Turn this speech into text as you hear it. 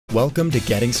Welcome to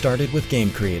Getting Started with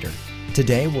Game Creator.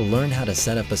 Today we'll learn how to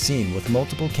set up a scene with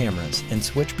multiple cameras and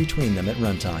switch between them at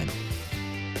runtime.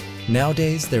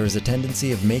 Nowadays, there is a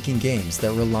tendency of making games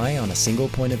that rely on a single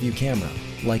point of view camera,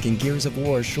 like in Gears of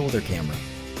War's shoulder camera.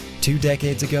 2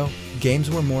 decades ago, games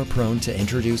were more prone to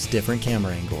introduce different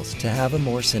camera angles to have a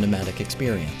more cinematic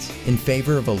experience, in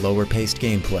favor of a lower-paced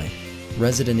gameplay.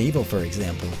 Resident Evil, for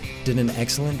example, did an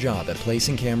excellent job at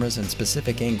placing cameras in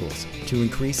specific angles to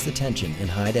increase the tension and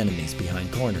hide enemies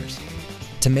behind corners.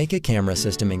 To make a camera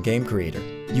system in Game Creator,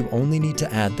 you only need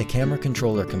to add the camera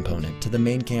controller component to the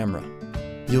main camera.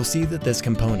 You'll see that this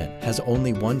component has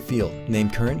only one field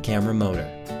named Current Camera Motor.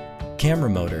 Camera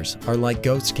motors are like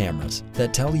ghost cameras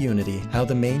that tell Unity how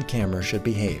the main camera should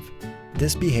behave.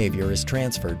 This behavior is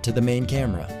transferred to the main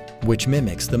camera, which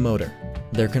mimics the motor.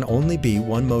 There can only be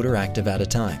one motor active at a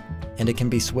time, and it can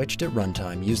be switched at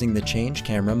runtime using the Change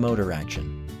Camera Motor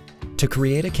action. To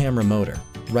create a camera motor,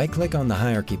 right-click on the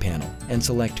hierarchy panel and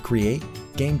select Create,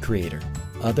 Game Creator,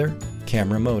 Other,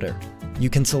 Camera Motor. You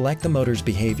can select the motor's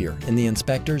behavior in the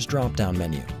Inspector's drop-down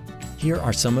menu. Here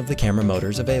are some of the camera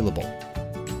motors available.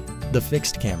 The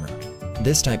fixed camera.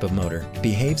 This type of motor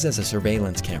behaves as a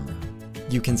surveillance camera.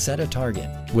 You can set a target,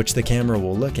 which the camera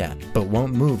will look at but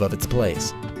won't move of its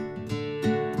place.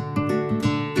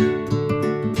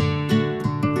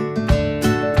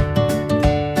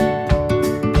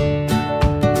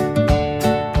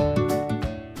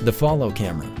 The follow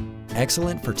camera.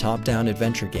 Excellent for top-down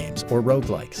adventure games or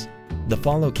roguelikes. The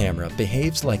follow camera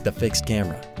behaves like the fixed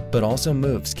camera, but also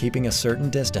moves keeping a certain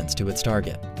distance to its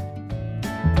target.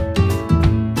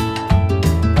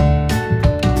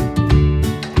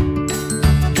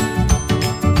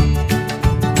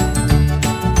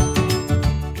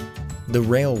 The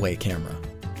railway camera,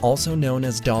 also known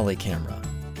as dolly camera.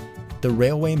 The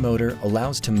railway motor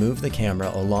allows to move the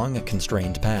camera along a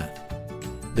constrained path.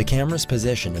 The camera's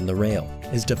position in the rail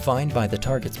is defined by the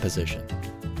target's position.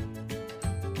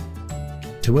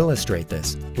 To illustrate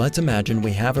this, let's imagine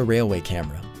we have a railway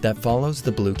camera that follows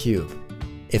the blue cube.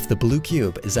 If the blue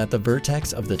cube is at the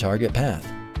vertex of the target path,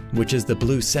 which is the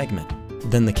blue segment,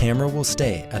 then the camera will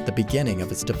stay at the beginning of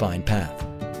its defined path.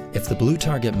 If the blue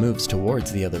target moves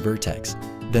towards the other vertex,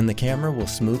 then the camera will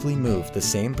smoothly move the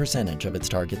same percentage of its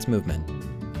target's movement.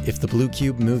 If the blue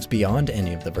cube moves beyond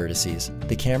any of the vertices,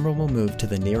 the camera will move to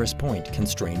the nearest point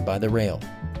constrained by the rail.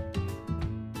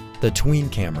 The tween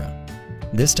camera.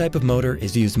 This type of motor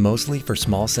is used mostly for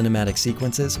small cinematic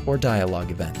sequences or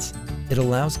dialogue events. It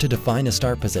allows to define a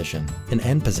start position, an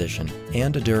end position,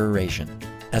 and a duration.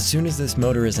 As soon as this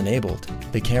motor is enabled,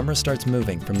 the camera starts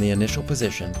moving from the initial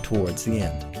position towards the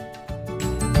end.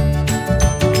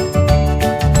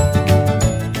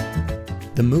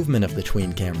 The movement of the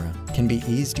tween camera can be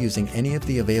eased using any of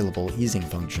the available easing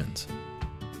functions.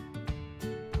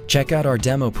 Check out our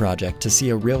demo project to see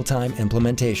a real-time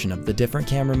implementation of the different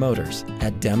camera motors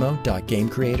at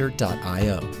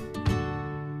demo.gamecreator.io.